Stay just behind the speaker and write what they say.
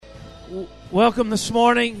Welcome this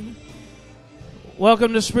morning.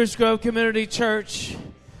 Welcome to Spruce Grove Community Church.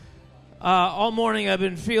 All morning I've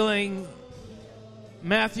been feeling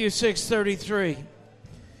Matthew 6:33.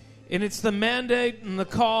 And it's the mandate and the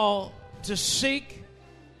call to seek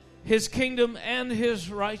His kingdom and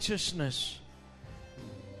His righteousness.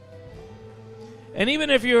 And even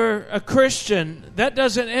if you're a Christian, that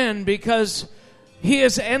doesn't end because He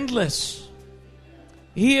is endless.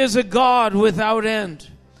 He is a God without end.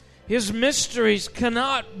 His mysteries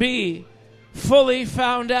cannot be fully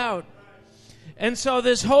found out. And so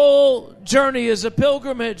this whole journey is a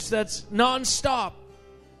pilgrimage that's nonstop.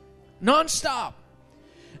 Nonstop.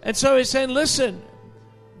 And so He's saying, listen,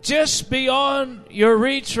 just beyond your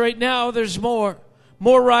reach right now, there's more.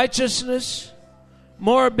 More righteousness,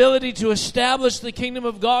 more ability to establish the kingdom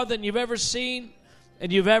of God than you've ever seen and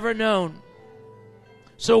you've ever known.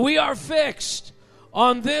 So we are fixed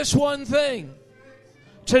on this one thing.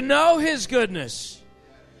 To know His goodness,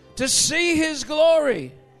 to see His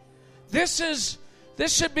glory. This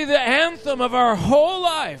should be the anthem of our whole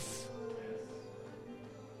life.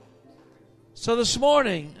 So this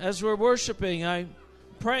morning, as we're worshiping, I'm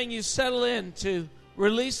praying you settle in to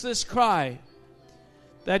release this cry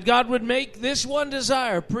that God would make this one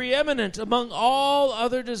desire preeminent among all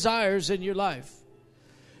other desires in your life.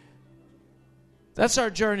 That's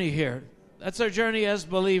our journey here. That's our journey as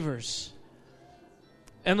believers.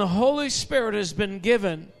 And the Holy Spirit has been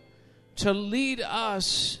given to lead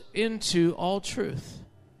us into all truth.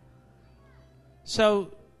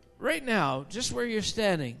 So, right now, just where you're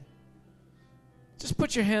standing, just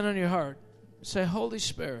put your hand on your heart. Say, Holy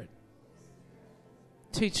Spirit,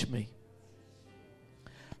 teach me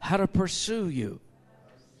how to pursue you,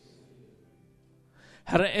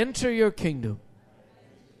 how to enter your kingdom,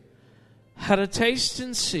 how to taste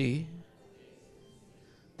and see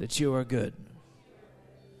that you are good.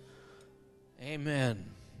 Amen.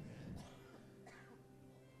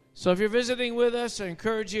 So if you're visiting with us, I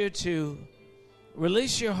encourage you to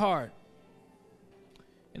release your heart.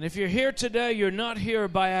 And if you're here today, you're not here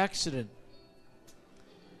by accident.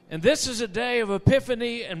 And this is a day of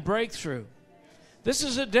epiphany and breakthrough. This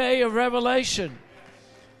is a day of revelation.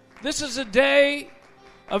 This is a day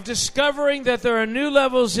of discovering that there are new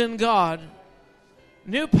levels in God,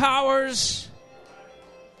 new powers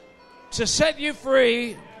to set you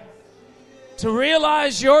free, to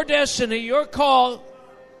realize your destiny, your call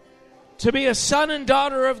to be a son and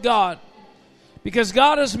daughter of God. Because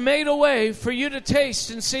God has made a way for you to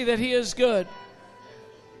taste and see that He is good.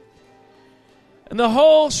 And the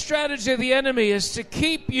whole strategy of the enemy is to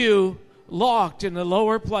keep you locked in a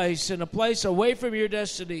lower place, in a place away from your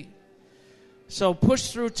destiny. So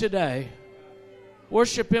push through today.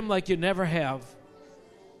 Worship Him like you never have.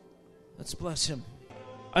 Let's bless Him.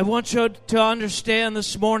 I want you to understand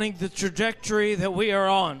this morning the trajectory that we are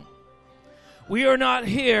on. We are not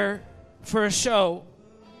here for a show.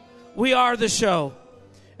 We are the show.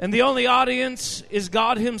 And the only audience is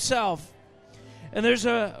God Himself. And there's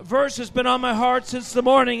a verse that's been on my heart since the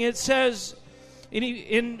morning. It says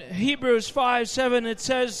in Hebrews 5:7, it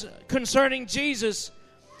says concerning Jesus,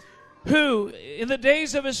 who in the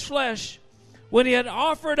days of His flesh, when He had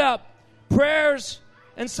offered up prayers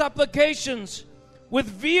and supplications with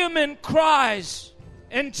vehement cries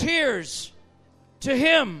and tears to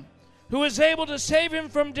Him who was able to save Him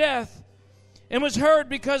from death and was heard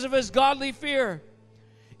because of His godly fear.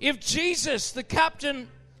 If Jesus, the captain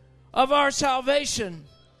of our salvation,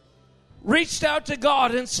 reached out to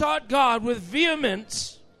God and sought God with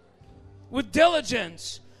vehemence, with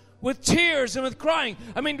diligence, with tears and with crying,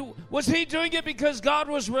 I mean, was He doing it because God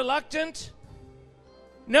was reluctant?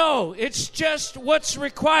 No, it's just what's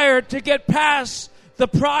required to get past the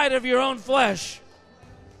pride of your own flesh.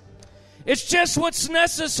 It's just what's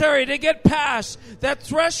necessary to get past that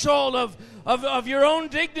threshold of your own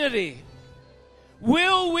dignity.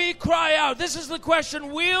 Will we cry out? This is the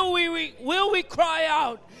question. Will we cry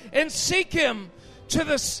out and seek Him to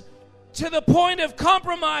the point of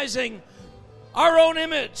compromising our own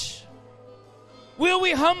image? Will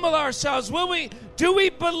we humble ourselves? Do we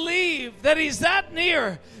believe that He's that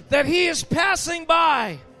near, that He is passing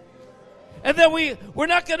by? And that we're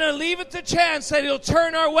not going to leave it to chance that He'll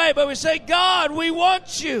turn our way, but we say, God, we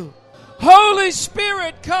want You. Holy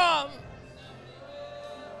Spirit, come.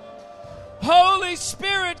 Holy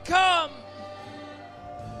Spirit, come.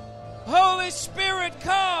 Holy Spirit,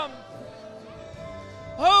 come.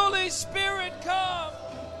 Holy Spirit, come.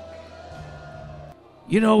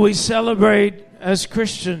 You know, we celebrate as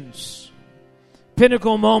Christians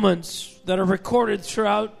pinnacle moments that are recorded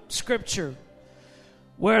throughout Scripture,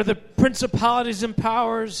 where the principalities and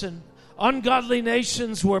powers and ungodly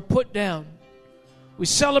nations were put down. We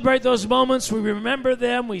celebrate those moments. We remember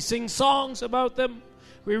them. We sing songs about them.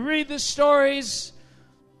 We read the stories.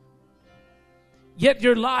 Yet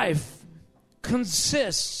your life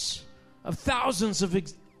consists of thousands of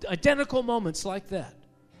identical moments like that.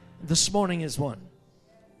 This morning is one.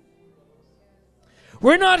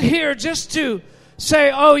 We're not here just to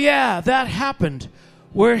say, oh yeah, that happened.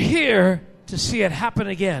 We're here to see it happen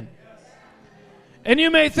again. And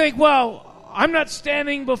you may think, well, I'm not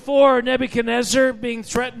standing before Nebuchadnezzar being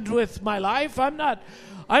threatened with my life. I'm not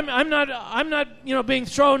being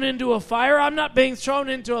thrown into a fire. I'm not being thrown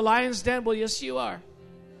into a lion's den. Well, yes, you are.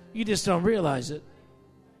 You just don't realize it.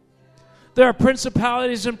 There are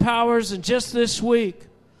principalities and powers, and just this week,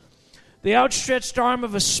 the outstretched arm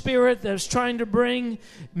of a spirit that is trying to bring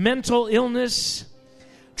mental illness,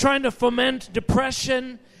 trying to foment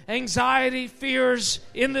depression, anxiety, fears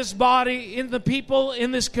in this body, in the people,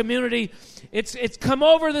 in this community. It's come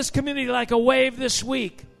over this community like a wave this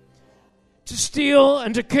week to steal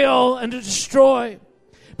and to kill and to destroy,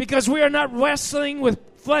 because we are not wrestling with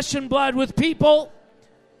flesh and blood with people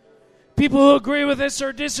who agree with us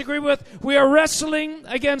or disagree with. We are wrestling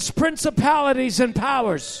against principalities and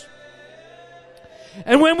powers.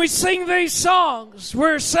 And when we sing these songs,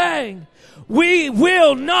 we're saying, we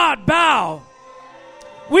will not bow.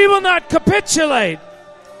 We will not capitulate.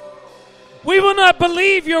 We will not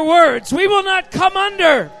believe your words. We will not come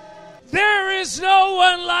under. There is no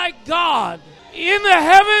one like God in the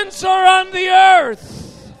heavens or on the earth.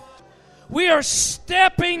 We are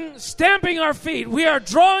stamping our feet. We are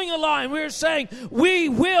drawing a line. We are saying, we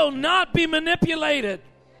will not be manipulated.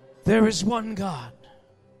 There is one God.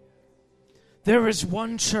 There is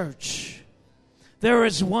one church. There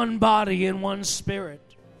is one body and one spirit.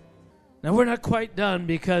 Now, we're not quite done,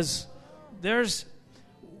 because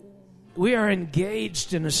we are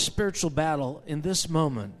engaged in a spiritual battle in this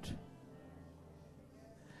moment.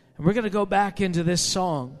 And we're going to go back into this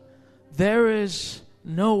song. There is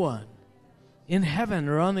no one in heaven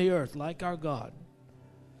or on the earth like our God.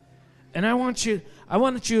 And I want you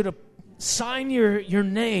to sign your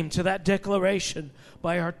name to that declaration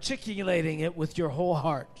by articulating it with your whole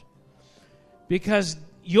heart. Because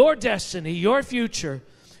your destiny, your future,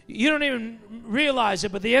 you don't even realize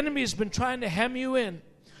it, but the enemy has been trying to hem you in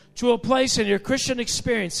to a place in your Christian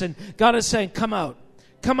experience, and God is saying, come out.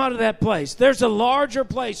 Come out of that place. There's a larger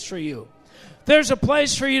place for you. There's a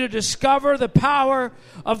place for you to discover the power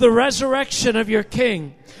of the resurrection of your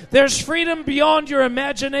King. There's freedom beyond your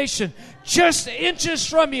imagination, just inches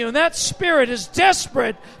from you, and that spirit is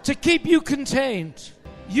desperate to keep you contained.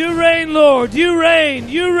 You reign, Lord. You reign.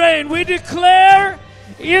 You reign. We declare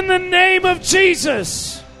in the name of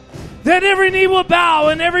Jesus that every knee will bow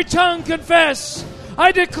and every tongue confess.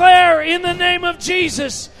 I declare in the name of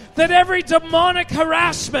Jesus that every demonic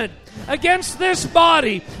harassment against this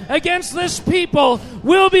body, against this people,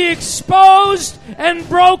 will be exposed and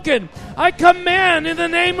broken. I command in the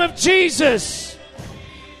name of Jesus.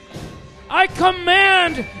 I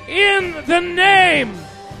command in the name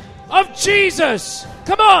of Jesus.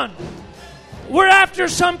 Come on. We're after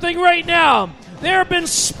something right now. There have been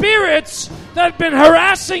spirits that have been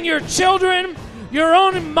harassing your children, your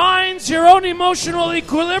own minds, your own emotional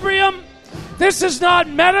equilibrium. This is not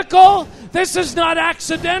medical. This is not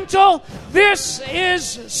accidental. This is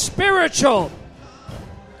spiritual.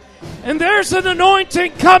 And there's an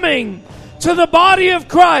anointing coming to the body of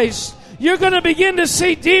Christ. You're going to begin to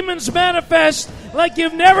see demons manifest like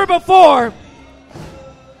you've never before.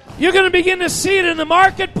 You're going to begin to see it in the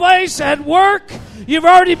marketplace, at work. You've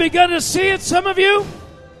already begun to see it, some of you.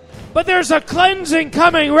 But there's a cleansing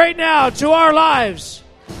coming right now to our lives.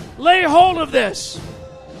 Lay hold of this.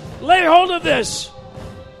 Lay hold of this.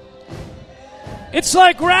 It's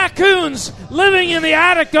like raccoons living in the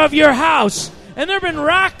attic of your house. And there have been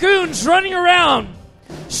raccoons running around,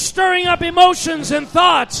 stirring up emotions and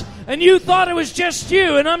thoughts. And you thought it was just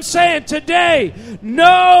you. And I'm saying today,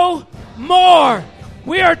 no more.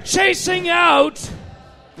 We are chasing out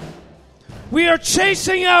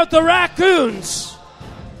the raccoons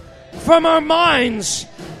from our minds,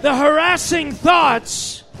 the harassing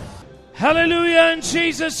thoughts. Hallelujah, in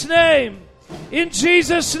Jesus' name. In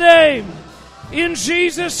Jesus' name. In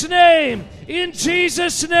Jesus' name. In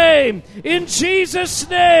Jesus' name. In Jesus'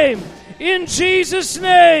 name. In Jesus'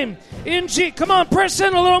 name. Come on, press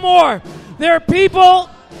in a little more. There are people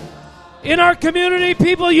in our community,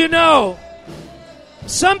 people you know.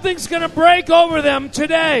 Something's going to break over them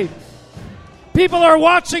today. People are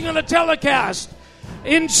watching on the telecast.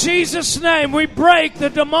 In Jesus' name, we break the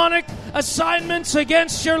demonic assignments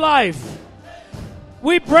against your life.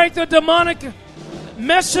 We break the demonic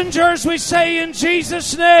Messengers, we say in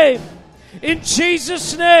Jesus' name. In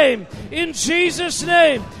Jesus' name. In Jesus'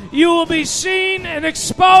 name. You will be seen and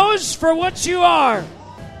exposed for what you are.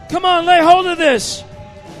 Come on, lay hold of this.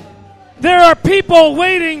 There are people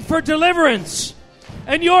waiting for deliverance.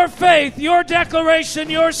 And your faith, your declaration,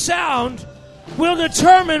 your sound will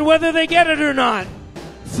determine whether they get it or not.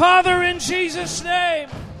 Father, in Jesus' name,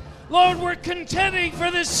 Lord, we're contending for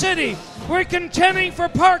this city. We're contending for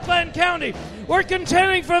Parkland County. We're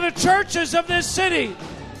contending for the churches of this city.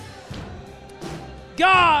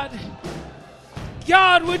 God,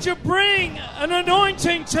 would you bring an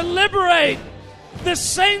anointing to liberate the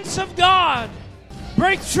saints of God?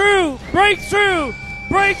 Breakthrough, breakthrough,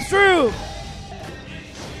 breakthrough.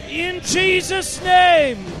 In Jesus'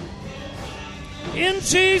 name. In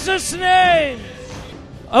Jesus' name.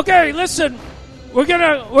 Okay, listen. We're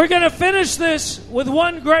gonna finish this with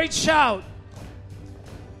one great shout.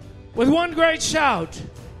 With one great shout.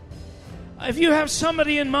 If you have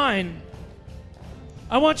somebody in mind,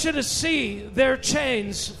 I want you to see their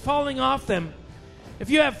chains falling off them. If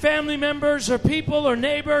you have family members or people or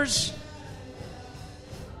neighbors,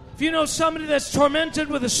 if you know somebody that's tormented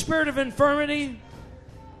with a spirit of infirmity,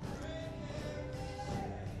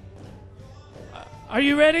 are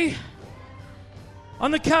you ready? On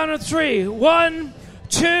the count of 3. 1,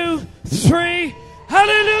 2, 3.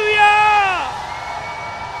 Hallelujah!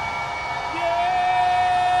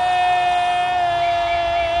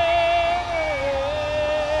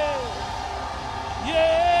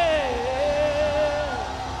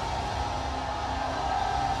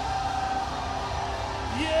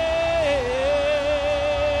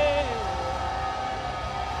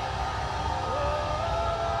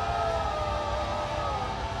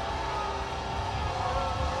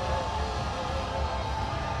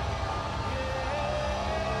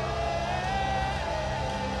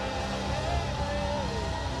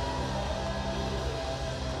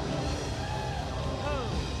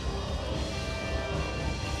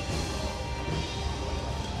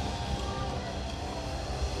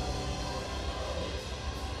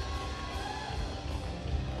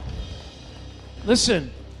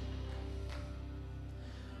 Listen,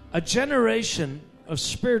 a generation of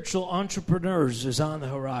spiritual entrepreneurs is on the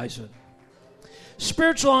horizon.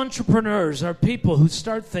 Spiritual entrepreneurs are people who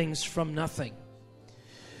start things from nothing.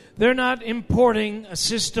 They're not importing a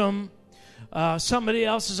system, somebody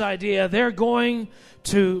else's idea. They're going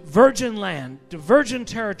to virgin land, to virgin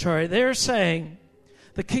territory. They're saying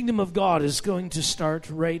the kingdom of God is going to start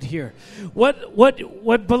right here.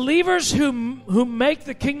 What believers who make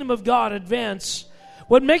the kingdom of God advance,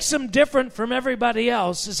 what makes them different from everybody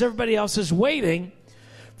else is everybody else is waiting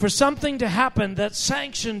for something to happen that's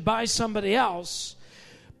sanctioned by somebody else.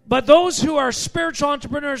 But those who are spiritual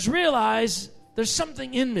entrepreneurs realize there's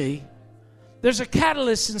something in me. There's a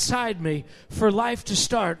catalyst inside me for life to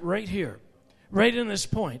start right here, right in this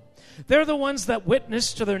point. They're the ones that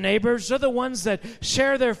witness to their neighbors. They're the ones that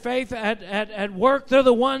share their faith at work. They're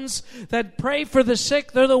the ones that pray for the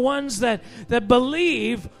sick. They're the ones that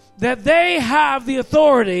believe that they have the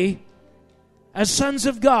authority as sons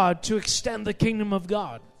of God to extend the kingdom of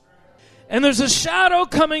God. And there's a shadow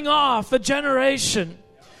coming off a generation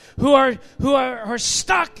who are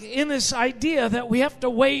stuck in this idea that we have to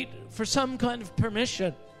wait for some kind of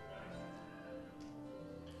permission.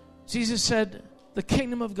 Jesus said, the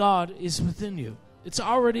kingdom of God is within you. It's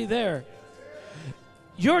already there.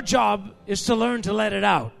 Your job is to learn to let it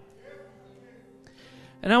out.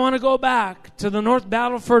 And I want to go back to the North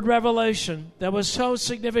Battleford revelation that was so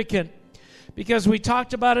significant because we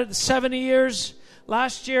talked about it 70 years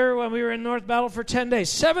last year when we were in North Battleford 10 days.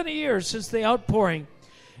 70 years since the outpouring.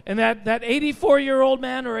 And that 84-year-old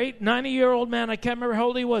man or 90-year-old man, I can't remember how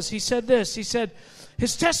old he was, he said this. He said,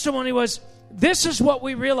 his testimony was, this is what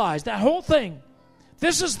we realized, that whole thing.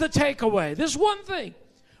 This is the takeaway. This one thing.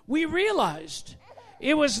 We realized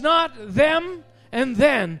it was not them and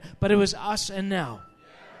then, but it was us and now.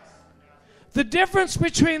 The difference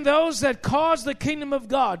between those that cause the kingdom of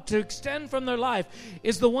God to extend from their life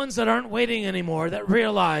is the ones that aren't waiting anymore, that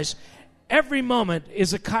realize every moment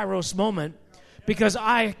is a Kairos moment because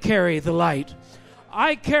I carry the light.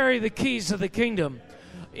 I carry the keys of the kingdom.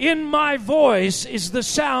 In my voice is the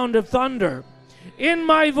sound of thunder. In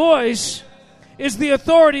my voice is the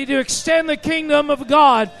authority to extend the kingdom of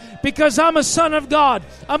God because I'm a son of God.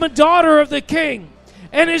 I'm a daughter of the King.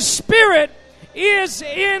 And His Spirit is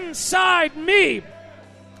inside me.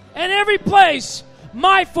 And every place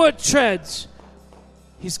my foot treads,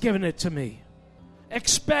 He's given it to me.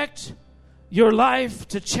 Expect your life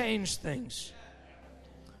to change things.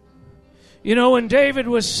 You know, when David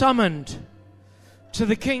was summoned to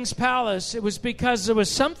the king's palace, it was because there was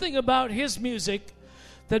something about his music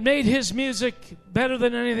that made his music better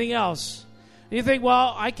than anything else. And you think,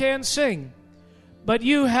 well, I can't sing, but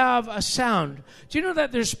you have a sound. Do you know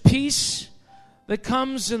that there's peace that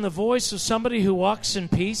comes in the voice of somebody who walks in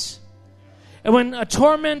peace? And when a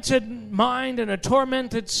tormented mind and a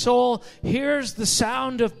tormented soul hears the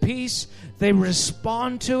sound of peace, they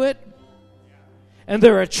respond to it, and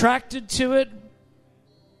they're attracted to it.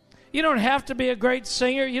 You don't have to be a great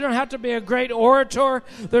singer. You don't have to be a great orator.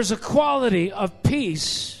 There's a quality of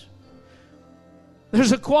peace.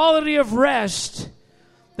 There's a quality of rest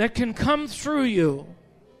that can come through you,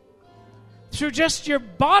 through just your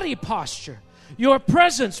body posture, your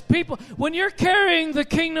presence. People, when you're carrying the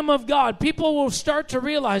kingdom of God, people will start to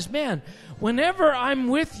realize, man, whenever I'm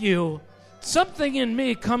with you, something in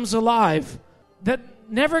me comes alive that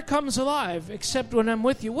never comes alive except when I'm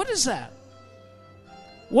with you. What is that?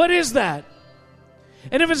 What is that?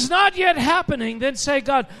 And if it's not yet happening, then say,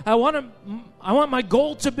 God, I want my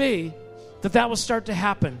goal to be that will start to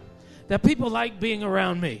happen. That people like being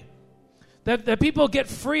around me. That people get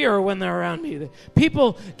freer when they're around me. That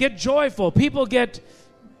people get joyful. People get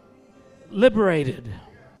liberated.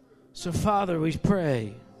 So, Father, we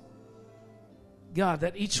pray, God,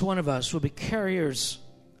 that each one of us will be carriers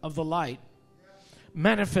of the light,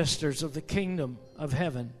 manifestors of the kingdom of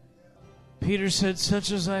heaven. Peter said, such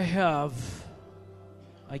as I have,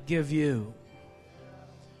 I give you.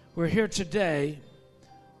 We're here today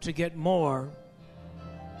to get more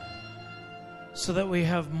so that we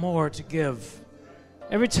have more to give.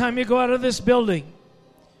 Every time you go out of this building,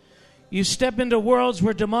 you step into worlds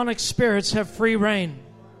where demonic spirits have free reign.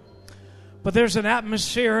 But there's an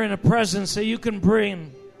atmosphere and a presence that you can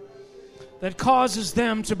bring that causes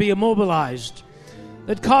them to be immobilized,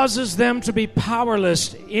 that causes them to be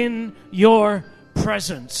powerless in your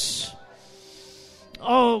presence.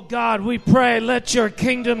 Oh God, we pray, let your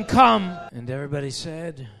kingdom come. And everybody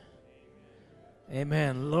said,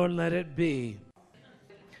 amen. Lord, let it be.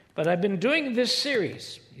 But I've been doing this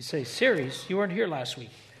series. You say, series? You weren't here last week.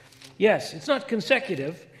 Yes, it's not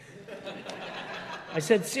consecutive. I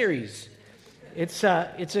said series. It's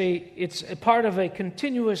a part of a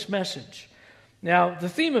continuous message. Now, the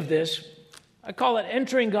theme of this, I call it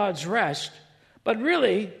entering God's rest, but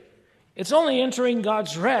really, it's only entering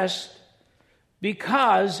God's rest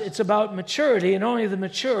because it's about maturity, and only the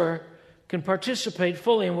mature can participate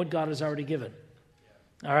fully in what God has already given.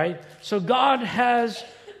 All right? So God has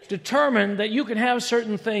determined that you can have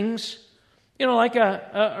certain things, like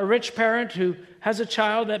a rich parent who has a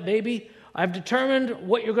child, that baby. I've determined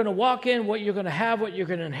what you're going to walk in, what you're going to have, what you're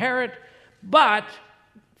going to inherit, but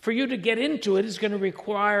for you to get into it is going to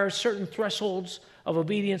require certain thresholds of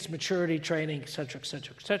obedience, maturity, training, etc.,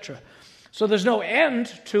 etc., etc. So there's no end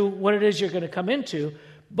to what it is you're going to come into,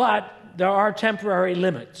 but there are temporary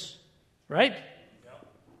limits, right?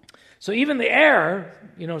 So even the heir,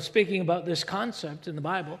 speaking about this concept in the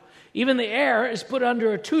Bible, even the heir is put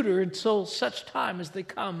under a tutor until such time as they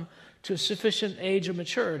come to a sufficient age of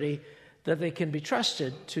maturity that they can be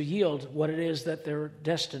trusted to yield what it is that they're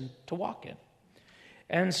destined to walk in.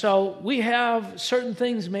 And so we have certain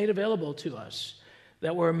things made available to us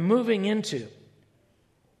that we're moving into.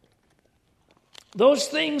 Those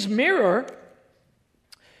things mirror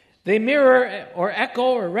or echo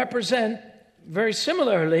or represent very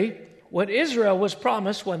similarly what Israel was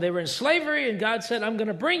promised when they were in slavery, and God said, I'm going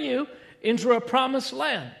to bring you into a promised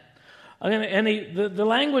land. And the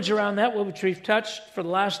language around that, which we've touched for the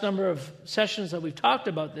last number of sessions that we've talked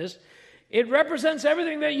about this, it represents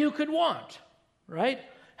everything that you could want. Right?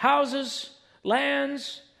 Houses,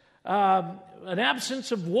 lands, an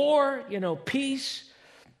absence of war, peace.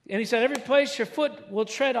 And he said, every place your foot will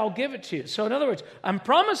tread, I'll give it to you. So in other words, I'm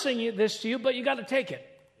promising you this to you, but you got to take it.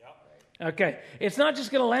 Yep. Okay. It's not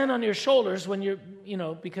just going to land on your shoulders when you're,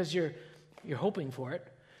 because you're hoping for it.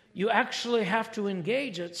 You actually have to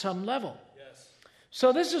engage at some level. Yes.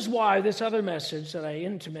 So this is why this other message that I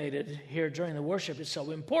intimated here during the worship is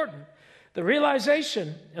so important. The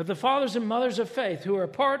realization of the fathers and mothers of faith who are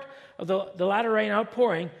part of the latter rain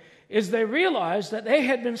outpouring is they realized that they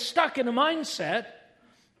had been stuck in a mindset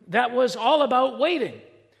that was all about waiting.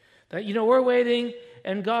 That, we're waiting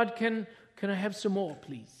and God can I have some more,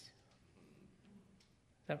 please?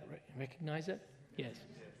 Recognize it? Yes.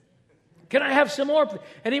 Can I have some more?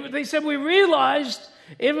 And they said, we realized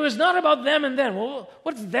it was not about them and then. Well,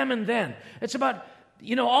 what's them and then? It's about,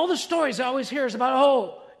 all the stories I always hear is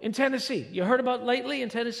about, in Tennessee. You heard about lately in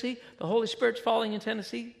Tennessee? The Holy Spirit's falling in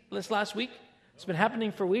Tennessee this last week. It's been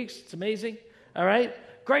happening for weeks. It's amazing. All right?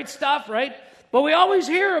 Great stuff, right? But we always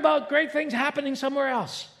hear about great things happening somewhere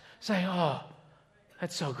else. Say,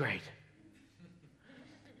 That's so great.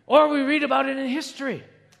 Or we read about it in history.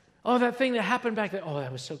 Oh, that thing that happened back there. Oh,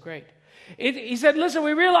 that was so great. He said, listen,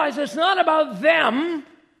 we realize it's not about them,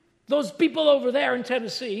 those people over there in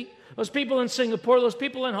Tennessee, those people in Singapore, those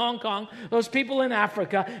people in Hong Kong, those people in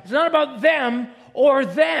Africa. It's not about them or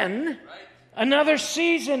then, another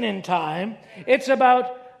season in time. It's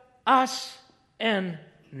about us and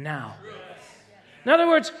now. In other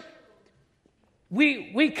words,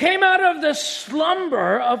 we came out of the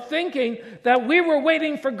slumber of thinking that we were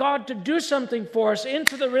waiting for God to do something for us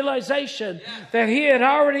into the realization that He had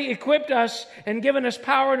already equipped us and given us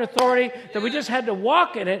power and authority, that we just had to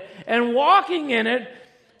walk in it. And walking in it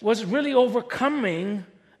was really overcoming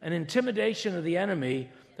an intimidation of the enemy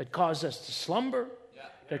that caused us to slumber,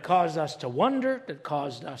 that caused us to wonder, that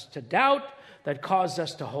caused us to doubt, that caused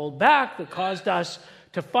us to hold back, that caused us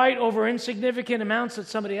to fight over insignificant amounts that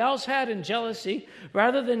somebody else had in jealousy,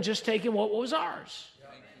 rather than just taking what was ours.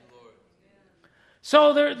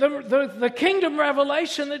 So the kingdom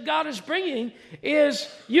revelation that God is bringing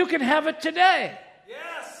is you can have it today.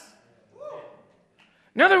 Yes.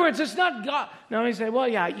 In other words, it's not God. Now you say, well,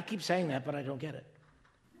 yeah, you keep saying that, but I don't get it.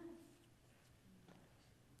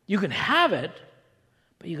 You can have it,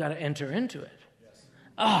 but you got to enter into it.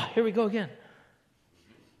 Here we go again.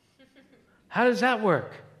 How does that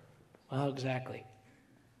work? Well, exactly.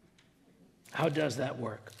 How does that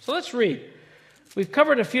work? So let's read. We've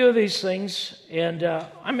covered a few of these things, and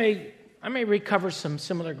I may recover some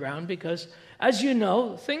similar ground because, as you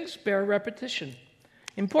know, things bear repetition.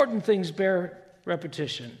 Important things bear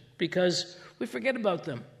repetition because we forget about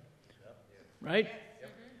them, right?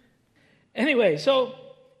 Anyway, so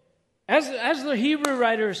as the Hebrew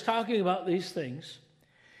writer is talking about these things,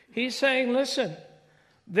 he's saying, listen,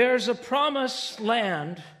 there's a promised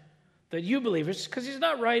land that you believe. It's because he's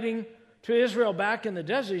not writing to Israel back in the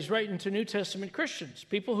desert. He's writing to New Testament Christians,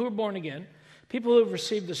 people who are born again, people who have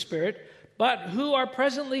received the Spirit, but who are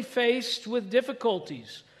presently faced with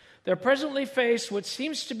difficulties. They're presently faced with what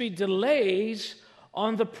seems to be delays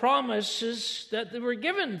on the promises that were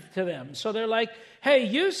given to them. So they're like, hey,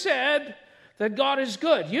 you said that God is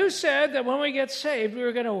good. You said that when we get saved, we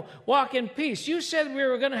were going to walk in peace. You said we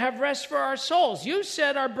were going to have rest for our souls. You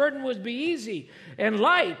said our burden would be easy and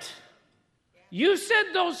light. You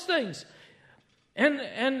said those things.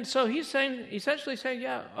 And so he's essentially saying,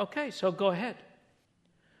 yeah, okay, so go ahead.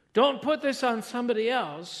 Don't put this on somebody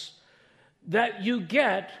else that you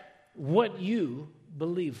get what you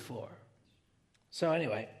believe for. So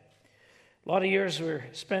anyway, a lot of years were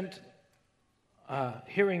spent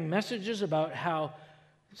hearing messages about how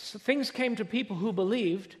things came to people who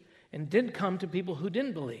believed and didn't come to people who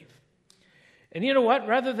didn't believe. And you know what?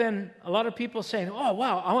 Rather than a lot of people saying, oh,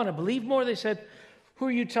 wow, I want to believe more, they said, who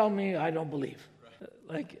are you telling me I don't believe?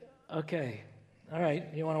 Like, okay, all right,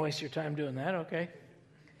 you want to waste your time doing that? Okay.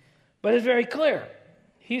 But it's very clear.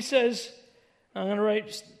 He says, I'm going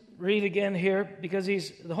to read again here because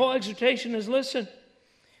the whole exhortation is listen.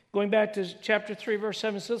 Going back to chapter 3, verse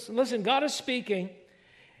 7, says, listen, God is speaking,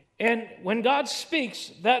 and when God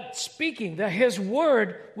speaks, that His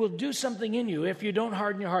word will do something in you if you don't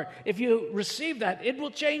harden your heart. If you receive that, it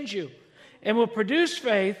will change you and will produce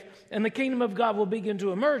faith, and the kingdom of God will begin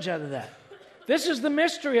to emerge out of that. This is the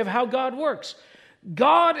mystery of how God works.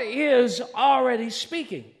 God is already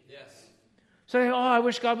speaking. Yes. Saying, I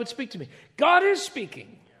wish God would speak to me. God is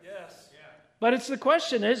speaking. Yes. But the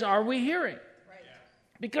question is, are we hearing?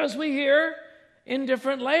 Because we hear in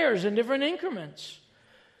different layers, in different increments.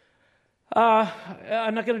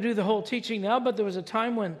 I'm not going to do the whole teaching now, but there was a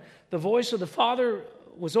time when the voice of the Father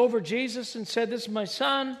was over Jesus and said, this is my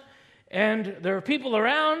Son. And there were people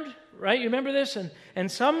around, right? You remember this?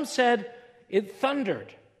 And some said it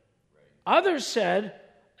thundered. Others said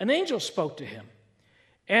an angel spoke to him.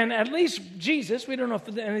 And at least Jesus, we don't know if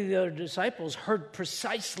any of the other disciples heard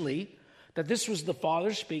precisely that this was the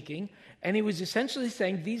Father speaking, and he was essentially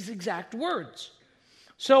saying these exact words.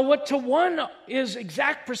 So what to one is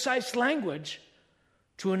exact, precise language,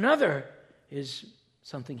 to another is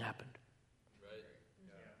something happened. Right.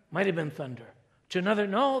 Yeah. Might have been thunder. To another,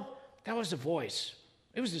 no, that was a voice.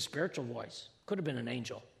 It was a spiritual voice. Could have been an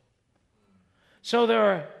angel. So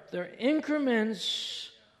there are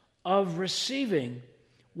increments of receiving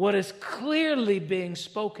what is clearly being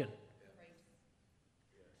spoken.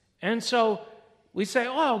 And so we say,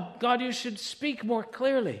 oh, God, you should speak more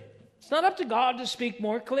clearly. It's not up to God to speak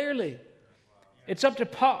more clearly. It's up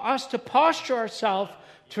to us to posture ourselves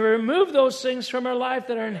to remove those things from our life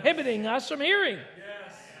that are inhibiting us from hearing.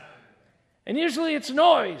 Yes. And usually it's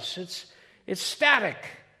noise. It's static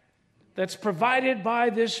that's provided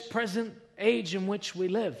by this present age in which we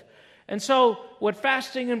live. And so what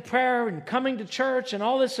fasting and prayer and coming to church and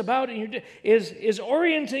all this about is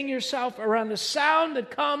orienting yourself around the sound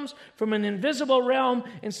that comes from an invisible realm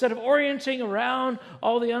instead of orienting around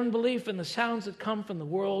all the unbelief and the sounds that come from the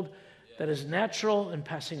world that is natural and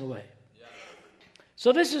passing away.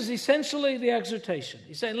 So this is essentially the exhortation.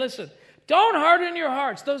 He's saying, listen, don't harden your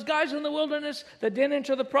hearts. Those guys in the wilderness that didn't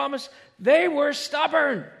enter the promise, they were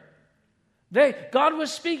stubborn. God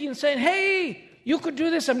was speaking, saying, hey, you could do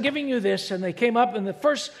this, I'm giving you this. And they came up, and the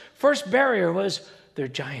first barrier was, they're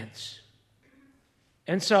giants.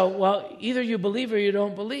 And so, well, either you believe or you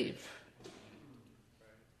don't believe.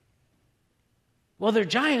 Well, they're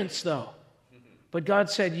giants, though. But God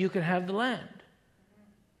said, you can have the land.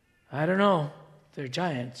 I don't know. They're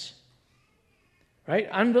giants. Right?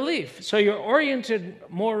 Unbelief. So you're oriented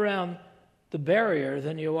more around the barrier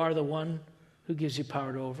than you are the one who gives you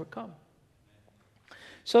power to overcome.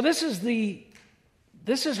 So this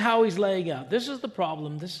is how he's laying out. This is the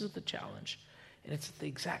problem. This is the challenge. And it's the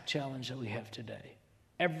exact challenge that we have today.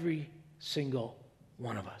 Every single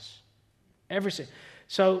one of us.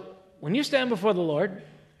 So when you stand before the Lord,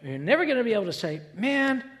 you're never going to be able to say,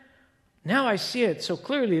 man, now I see it so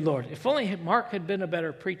clearly, Lord. If only Mark had been a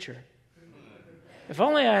better preacher. If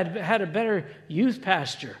only I had a better youth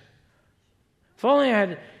pastor. If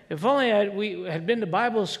only we had been to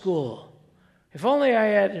Bible school. If only I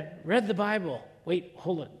had read the Bible. Wait,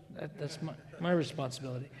 hold it. That's my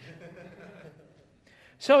responsibility.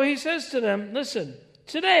 So he says to them, listen,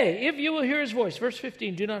 today, if you will hear his voice, verse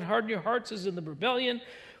 15, do not harden your hearts as in the rebellion.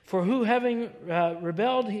 For who having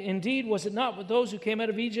rebelled, indeed, was it not with those who came out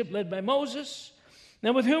of Egypt led by Moses?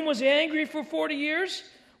 Now with whom was he angry for 40 years?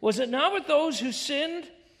 Was it not with those who sinned,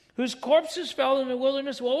 whose corpses fell in the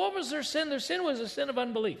wilderness? Well, what was their sin? Their sin was a sin of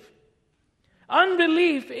unbelief.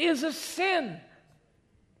 Unbelief is a sin.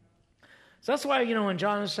 So that's why, when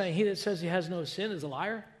John is saying, he that says he has no sin is a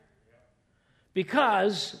liar.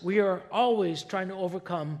 Because we are always trying to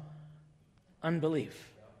overcome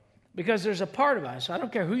unbelief. Because there's a part of us, I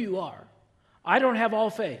don't care who you are, I don't have all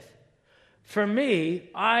faith. For me,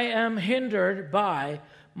 I am hindered by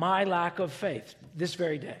my lack of faith this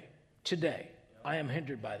very day. Today, I am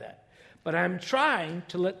hindered by that. But I'm trying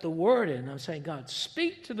to let the word in. I'm saying, God,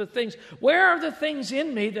 speak to the things. Where are the things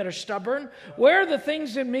in me that are stubborn? Where are the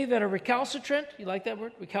things in me that are recalcitrant? You like that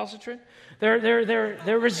word? Recalcitrant?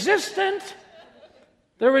 They're resistant.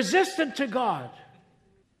 They're resistant to God.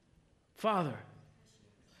 Father,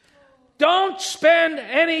 don't spend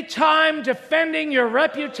any time defending your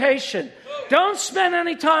reputation. Don't spend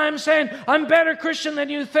any time saying, I'm a better Christian than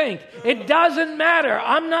you think. It doesn't matter.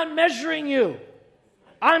 I'm not measuring you.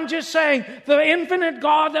 I'm just saying the infinite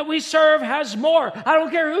God that we serve has more. I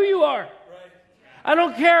don't care who you are. I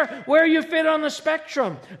don't care where you fit on the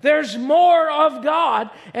spectrum. There's more of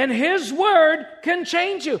God, and His Word can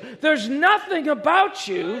change you. There's nothing about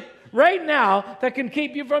you right now that can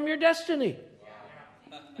keep you from your destiny.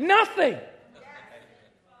 Nothing.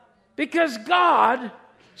 Because God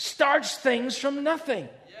starts things from nothing.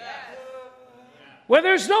 Well,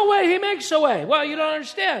 there's no way He makes a way. Well, you don't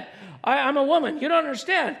understand. I'm a woman. You don't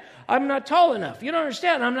understand. I'm not tall enough. You don't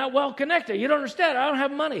understand. I'm not well connected. You don't understand. I don't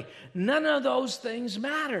have money. None of those things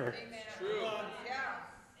matter. True.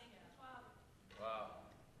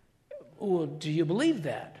 Well, do you believe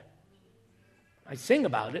that? I sing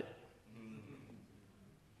about it.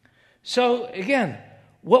 So, again,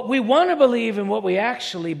 what we want to believe and what we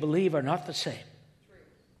actually believe are not the same.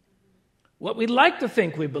 What we like to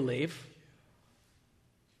think we believe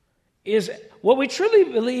is what we truly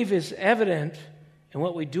believe is evident in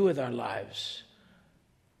what we do with our lives,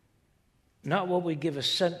 not what we give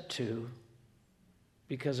assent to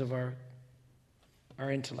because of our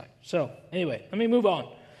intellect. So, anyway, let me move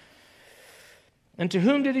on. And to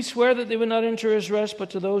whom did He swear that they would not enter His rest, but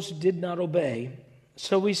to those who did not obey?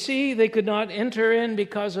 So we see they could not enter in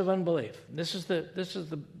because of unbelief. This is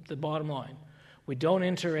the bottom line. We don't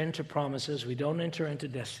enter into promises. We don't enter into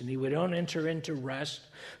destiny. We don't enter into rest.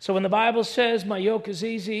 So when the Bible says, my yoke is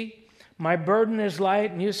easy, my burden is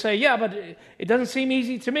light, and you say, yeah, but it doesn't seem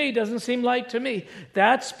easy to me, it doesn't seem light to me.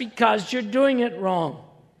 That's because you're doing it wrong.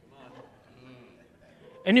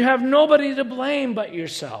 And you have nobody to blame but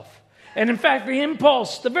yourself. And in fact,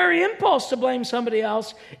 the very impulse to blame somebody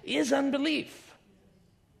else is unbelief.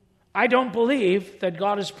 I don't believe that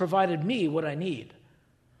God has provided me what I need.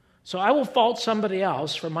 So I will fault somebody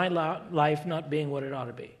else for my life not being what it ought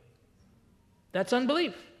to be. That's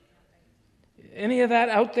unbelief. Any of that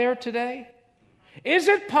out there today? Is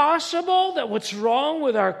it possible that what's wrong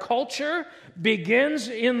with our culture begins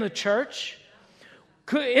in the church?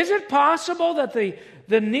 Is it possible that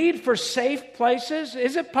the need for safe places,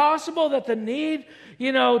 is it possible that the need,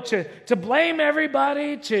 to blame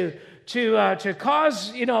everybody, to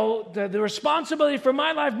cause, the responsibility for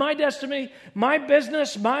my life, my destiny, my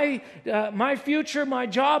business, my future, my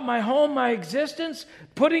job, my home, my existence,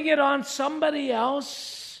 putting it on somebody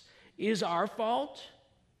else is our fault?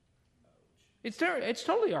 It's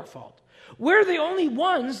totally our fault. We're the only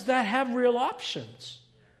ones that have real options.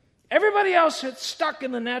 Everybody else that's stuck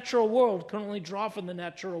in the natural world can only draw from the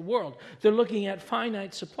natural world. They're looking at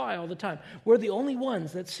finite supply all the time. We're the only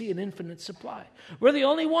ones that see an infinite supply. We're the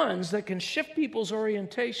only ones that can shift people's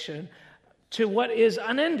orientation to what is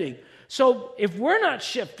unending. So if we're not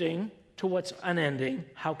shifting to what's unending,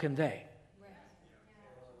 how can they?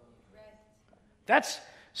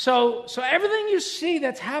 So everything you see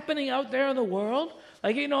that's happening out there in the world,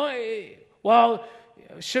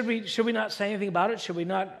 should we not say anything about it? Should we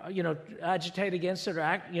not, agitate against it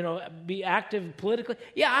or be active politically?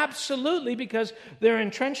 Yeah, absolutely, because they're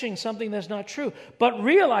entrenching something that's not true. But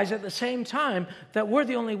realize at the same time that we're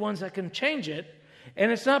the only ones that can change it.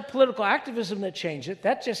 And it's not political activism that changes it.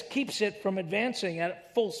 That just keeps it from advancing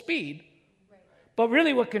at full speed. But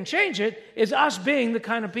really what can change it is us being the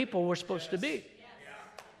kind of people we're supposed to be.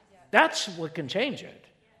 That's what can change it.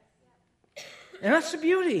 And that's the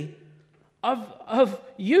beauty of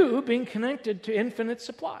you being connected to infinite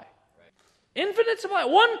supply. Infinite supply.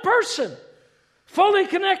 One person fully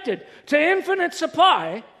connected to infinite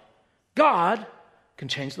supply, God can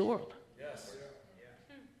change the world. Yes.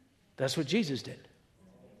 That's what Jesus did.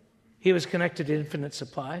 He was connected to infinite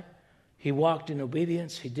supply. He walked in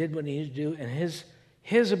obedience. He did what he needed to do. And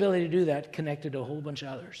his ability to do that connected to a whole bunch of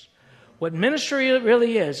others. What ministry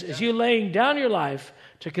really is you laying down your life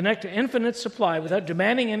to connect to infinite supply without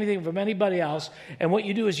demanding anything from anybody else. And what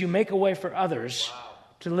you do is you make a way for others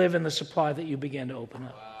to live in the supply that you began to open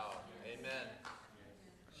up. Wow. Amen.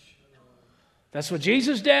 That's what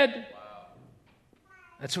Jesus did. Wow.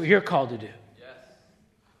 That's what you're called to do. Yes.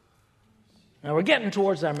 Now we're getting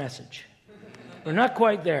towards our message. We're not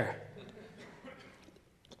quite there.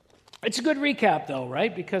 It's a good recap, though,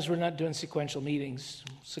 right? Because we're not doing sequential meetings,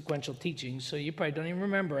 sequential teachings, so you probably don't even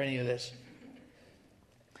remember any of this.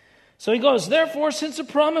 So he goes, therefore, since the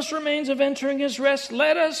promise remains of entering his rest,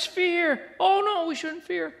 let us fear. Oh, no, we shouldn't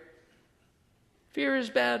fear. Fear is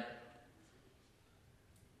bad.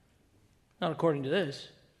 Not according to this.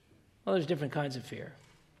 Well, there's different kinds of fear.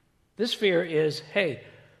 This fear is, hey,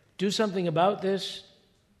 do something about this.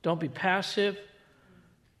 Don't be passive.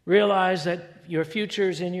 Realize that your future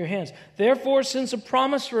is in your hands. Therefore, since a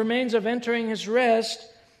promise remains of entering his rest,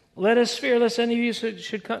 let us fear lest any of you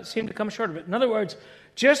should seem to come short of it. In other words,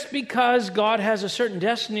 just because God has a certain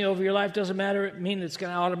destiny over your life doesn't mean it's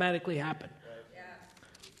going to automatically happen. Yeah.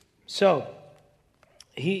 So,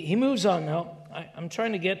 he moves on now. I'm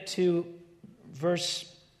trying to get to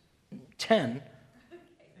verse 10.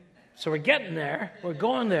 So we're getting there. We're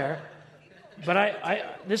going there.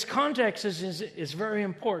 But this context is very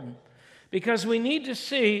important because we need to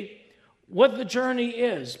see what the journey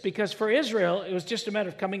is. Because for Israel, it was just a matter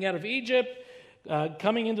of coming out of Egypt,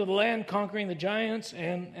 coming into the land, conquering the giants,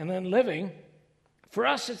 and then living. For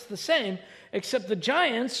us, it's the same, except the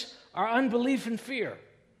giants are unbelief and fear.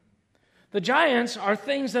 The giants are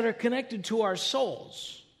things that are connected to our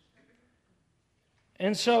souls.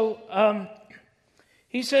 And so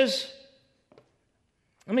he says,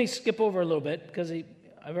 let me skip over a little bit because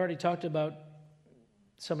I've already talked about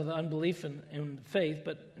some of the unbelief and faith.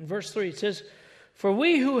 But in verse 3 it says, for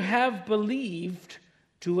we who have believed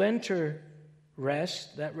to enter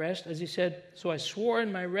rest, that rest, as he said, so I swore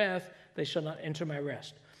in my wrath, they shall not enter my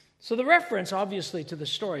rest. So the reference, obviously, to the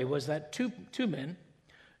story was that two men,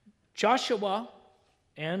 Joshua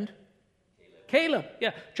and Caleb.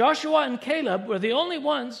 Yeah, Joshua and Caleb were the only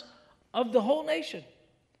ones of the whole nation.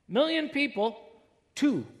 1 million people,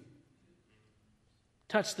 2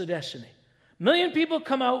 touch the destiny. 1 million people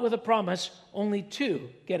come out with a promise, only 2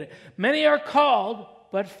 get it. Many are called,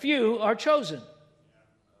 but few are chosen.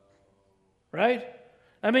 Right?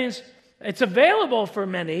 That means it's available for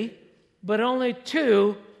many, but only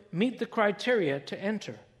 2 meet the criteria to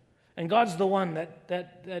enter. And God's the one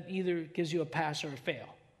that either gives you a pass or a fail.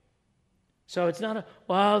 So it's not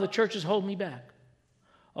the church is holding me back.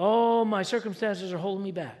 Oh, my circumstances are holding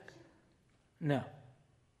me back. No.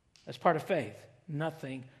 That's part of faith.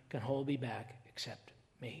 Nothing can hold me back except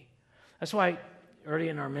me. That's why early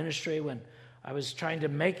in our ministry, when I was trying to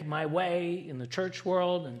make my way in the church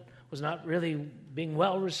world and was not really being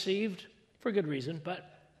well received, for good reason, but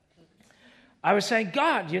I was saying,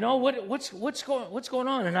 God, what's going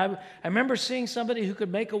on? And I remember seeing somebody who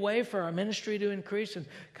could make a way for our ministry to increase and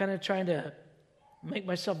kind of trying to make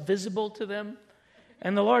myself visible to them.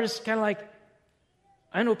 And the Lord is kind of like,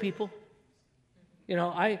 I know people.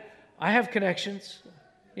 I have connections.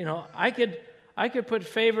 I could put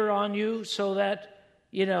favor on you so that,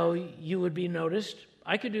 you would be noticed.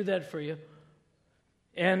 I could do that for you.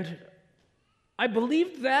 And I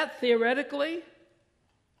believed that theoretically,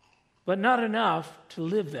 but not enough to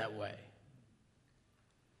live that way.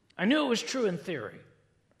 I knew it was true in theory.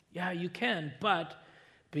 Yeah, you can, but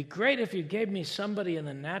it'd be great if you gave me somebody in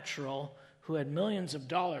the natural who had millions of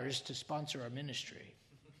dollars to sponsor our ministry.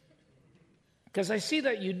 Because I see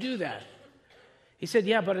that you do that. He said,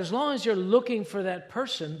 yeah, but as long as you're looking for that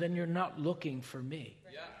person, then you're not looking for me.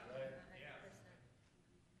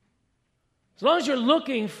 As long as you're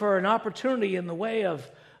looking for an opportunity in the way of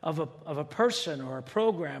a person or a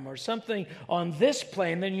program or something on this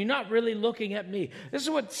plane, then you're not really looking at me. This is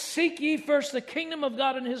what seek ye first the kingdom of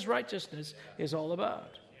God and his righteousness is all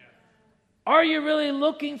about. Are you really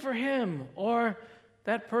looking for him or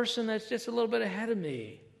that person that's just a little bit ahead of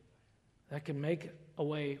me that can make a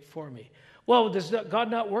way for me? Well, does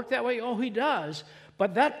God not work that way? Oh, he does.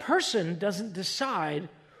 But that person doesn't decide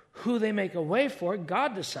who they make a way for.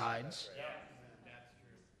 God decides.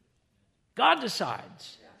 God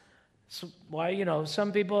decides. So why,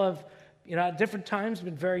 some people have, at different times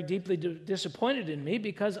been very deeply disappointed in me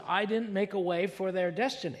because I didn't make a way for their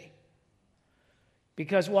destiny.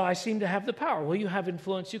 Because, I seem to have the power. Well, you have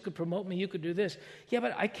influence. You could promote me. You could do this. Yeah,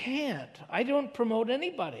 but I can't. I don't promote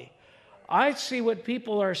anybody. I see what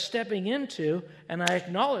people are stepping into, and I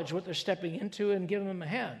acknowledge what they're stepping into and give them a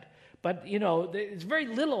hand. But, it's very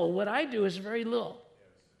little. What I do is very little.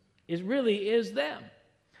 It really is them.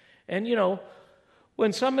 And,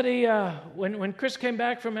 when somebody, when Chris came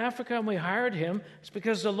back from Africa and we hired him, it's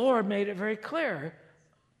because the Lord made it very clear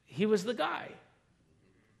he was the guy.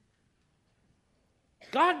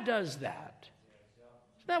 God does that.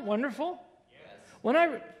 Isn't that wonderful?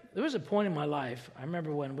 Yes. There was a point in my life, I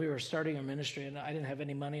remember when we were starting our ministry and I didn't have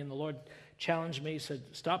any money and the Lord challenged me. He said,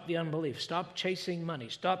 stop the unbelief. Stop chasing money.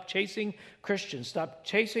 Stop chasing Christians. Stop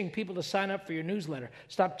chasing people to sign up for your newsletter.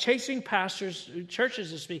 Stop chasing pastors,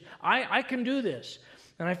 churches to speak. I can do this.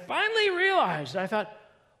 And I finally realized, I thought,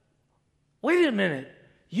 wait a minute.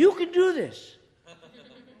 You can do this.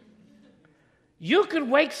 You could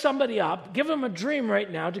wake somebody up, give them a dream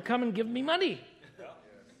right now to come and give me money.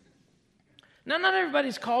 Now, not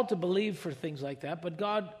everybody's called to believe for things like that, but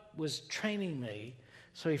God was training me.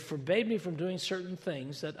 So he forbade me from doing certain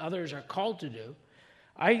things that others are called to do.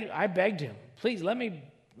 I begged him, please let me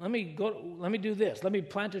do this. Let me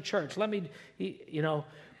plant a church. But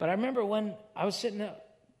I remember when I was sitting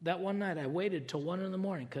that one night, I waited till 1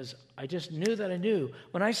 a.m. because I just knew that I knew.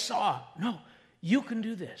 When I saw, no, you can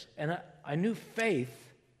do this. And I knew faith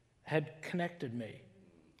had connected me.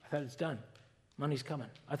 I thought it's done. Money's coming.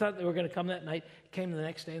 I thought they were going to come that night. It came the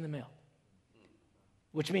next day in the mail,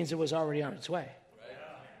 which means it was already on its way.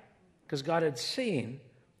 Because God had seen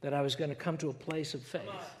that I was going to come to a place of faith.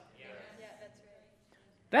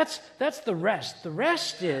 That's the rest. The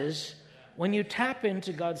rest is when you tap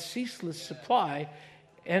into God's ceaseless supply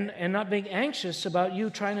and not being anxious about you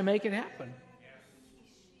trying to make it happen.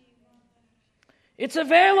 It's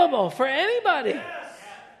available for anybody.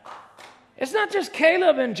 It's not just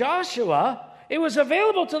Caleb and Joshua. It was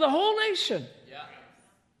available to the whole nation.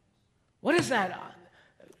 What is that?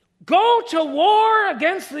 Go to war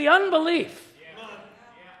against the unbelief.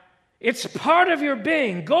 It's part of your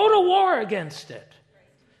being. Go to war against it.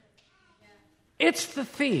 It's the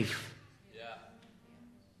thief.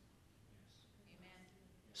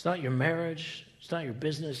 It's not your marriage. It's not your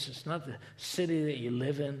business. It's not the city that you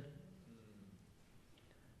live in.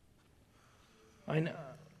 I know.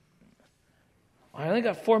 I only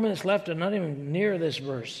got 4 minutes left. I'm not even near this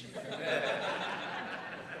verse.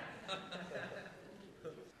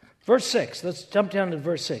 Verse 6. Let's jump down to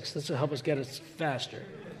verse 6. This will help us get us faster.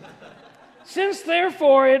 Since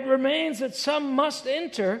therefore it remains that some must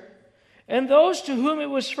enter, and those to whom it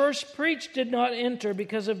was first preached did not enter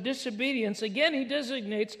because of disobedience, again he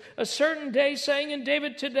designates a certain day, saying in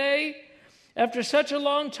David, today, after such a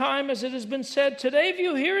long time as it has been said, today if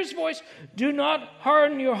you hear his voice, do not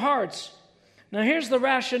harden your hearts. Now here's the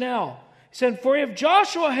rationale. He said, for if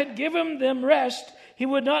Joshua had given them rest, he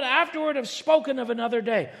would not afterward have spoken of another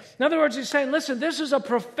day. In other words, he's saying, listen, this is a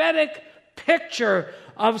prophetic picture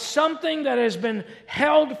of something that has been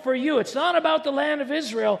held for you. It's not about the land of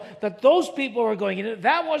Israel that those people are going into.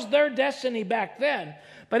 That was their destiny back then.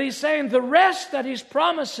 But he's saying the rest that he's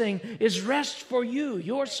promising is rest for you,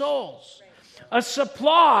 your souls. a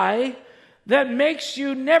supply that makes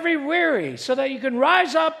you never weary, so that you can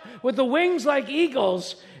rise up with the wings like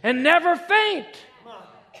eagles and never faint.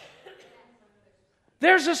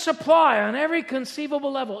 There's a supply on every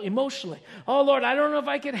conceivable level, emotionally. Oh, Lord, I don't know if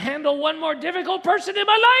I can handle one more difficult person in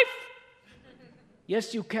my life.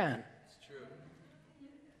 Yes, you can.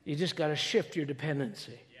 You just got to shift your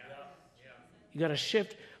dependency. You got to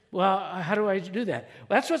shift. Well, how do I do that?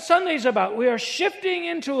 Well, that's what Sunday's about. We are shifting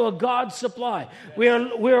into a God supply. We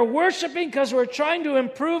are worshiping because we're trying to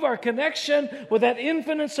improve our connection with that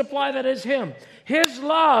infinite supply that is Him. His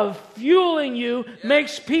love fueling you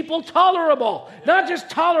makes people tolerable. Not just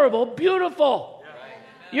tolerable, beautiful.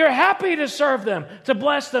 You're happy to serve them, to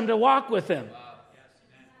bless them, to walk with them.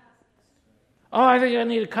 Oh, I think I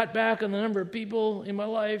need to cut back on the number of people in my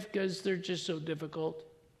life because they're just so difficult.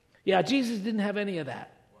 Yeah, Jesus didn't have any of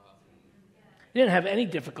that. He didn't have any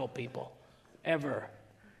difficult people, ever.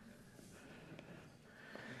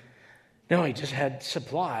 No, He just had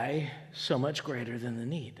supply so much greater than the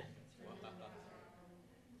need.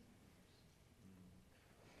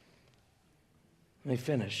 Let me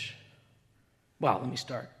finish. Well, let me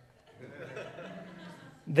start.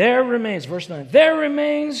 There remains, verse 9, there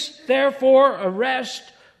remains, therefore, a rest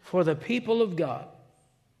for the people of God.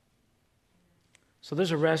 So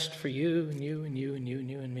there's a rest for you and you and you and you and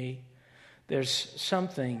you and me. There's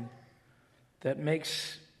something that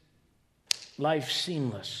makes life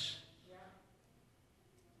seamless.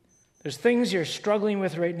 There's things you're struggling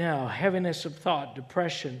with right now, heaviness of thought,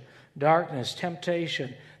 depression, darkness,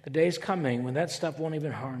 temptation. The day's coming when that stuff won't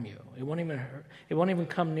even harm you. It won't even hurt. It won't even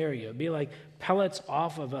come near you. It'll be like pellets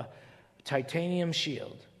off of a titanium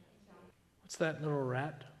shield. What's that little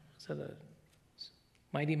rat? Is that a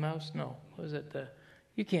Mighty Mouse? No. What was it?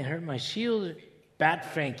 You can't hurt my shield.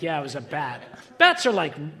 Bat Frank. Yeah, it was a bat. Bats are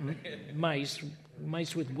like mice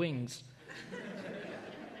with wings.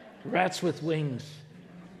 Rats with wings.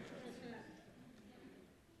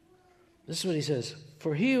 This is what he says.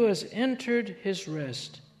 For he who has entered his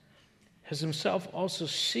rest has himself also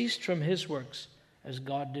ceased from his works as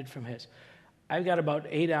God did from his. I've got about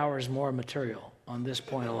 8 hours more material on this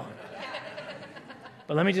point alone.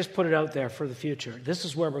 But let me just put it out there for the future. This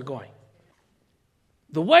is where we're going.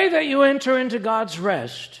 The way that you enter into God's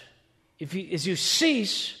rest is you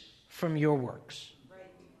cease from your works.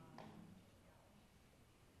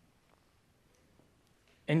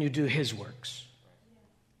 And you do his works.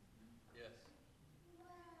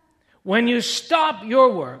 When you stop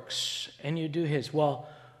your works and you do his, well,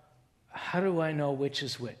 how do I know which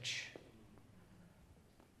is which?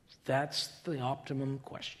 That's the optimum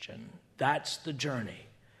question. That's the journey.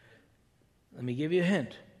 Let me give you a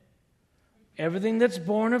hint. Everything that's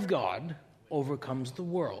born of God overcomes the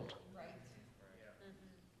world.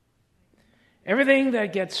 Everything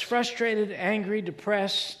that gets frustrated, angry,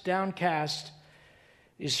 depressed, downcast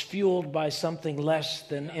is fueled by something less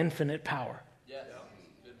than infinite power.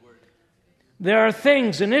 There are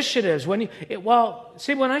things, initiatives. When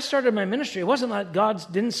I started my ministry, it wasn't like God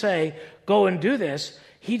didn't say, go and do this.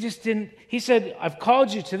 He just didn't. He said, I've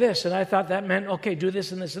called you to this. And I thought that meant, okay, do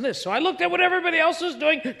this and this and this. So I looked at what everybody else was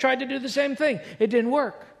doing, tried to do the same thing. It didn't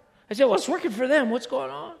work. I said, well, it's working for them. What's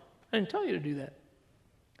going on? I didn't tell you to do that.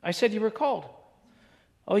 I said, you were called.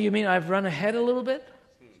 Oh, you mean I've run ahead a little bit?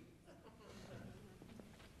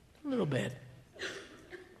 A little bit.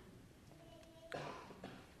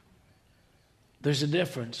 There's a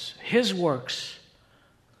difference. His works,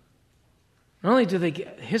 not only do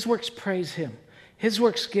his works praise him, his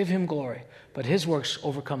works give him glory, but his works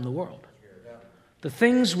overcome the world. The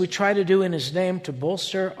things we try to do in his name to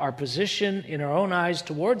bolster our position in our own eyes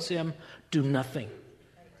towards him do nothing.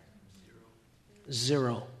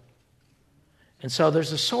 Zero. And so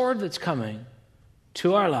there's a sword that's coming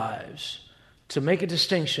to our lives to make a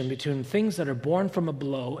distinction between things that are born from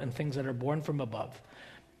below and things that are born from above.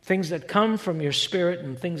 Things that come from your spirit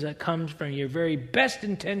and things that come from your very best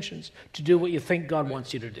intentions to do what you think God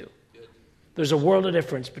wants you to do. There's a world of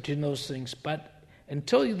difference between those things, but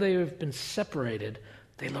until they have been separated,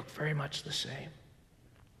 they look very much the same.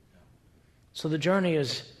 So the journey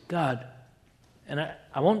is God. And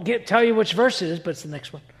I won't tell you which verse it is, but it's the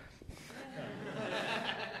next one.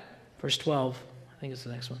 Verse 12, I think it's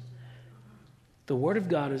the next one. The Word of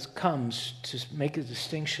God comes to make a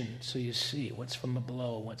distinction so you see what's from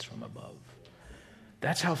below and what's from above.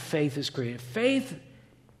 That's how faith is created. Faith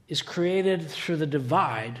is created through the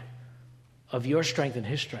divide of your strength and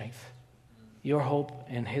his strength, your hope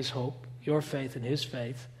and his hope, your faith and his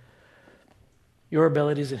faith, your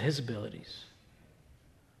abilities and his abilities.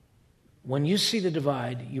 When you see the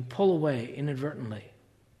divide, you pull away inadvertently,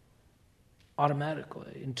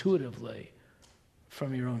 automatically, intuitively,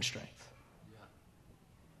 from your own strength.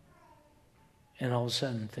 And all of a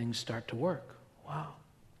sudden, things start to work. Wow.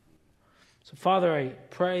 So, Father, I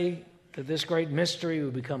pray that this great mystery will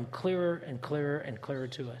become clearer and clearer and clearer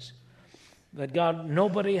to us. That, God,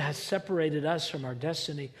 nobody has separated us from our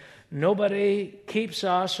destiny. Nobody keeps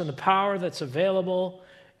us from the power that's available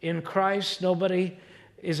in Christ. Nobody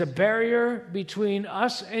is a barrier between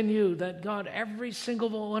us and you. That, God, every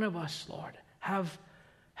single one of us, Lord, have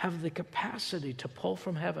the capacity to pull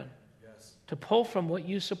from heaven, to pull from what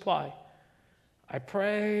you supply. I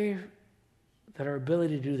pray that our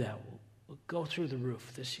ability to do that will go through the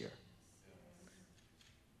roof this year.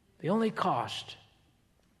 The only cost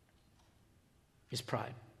is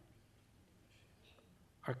pride.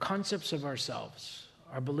 Our concepts of ourselves,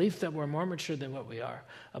 our belief that we're more mature than what we are,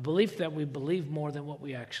 a belief that we believe more than what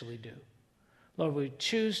we actually do. Lord, we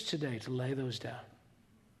choose today to lay those down.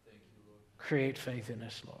 Thank you, Lord. Create faith in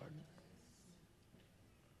us, Lord.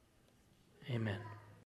 Amen.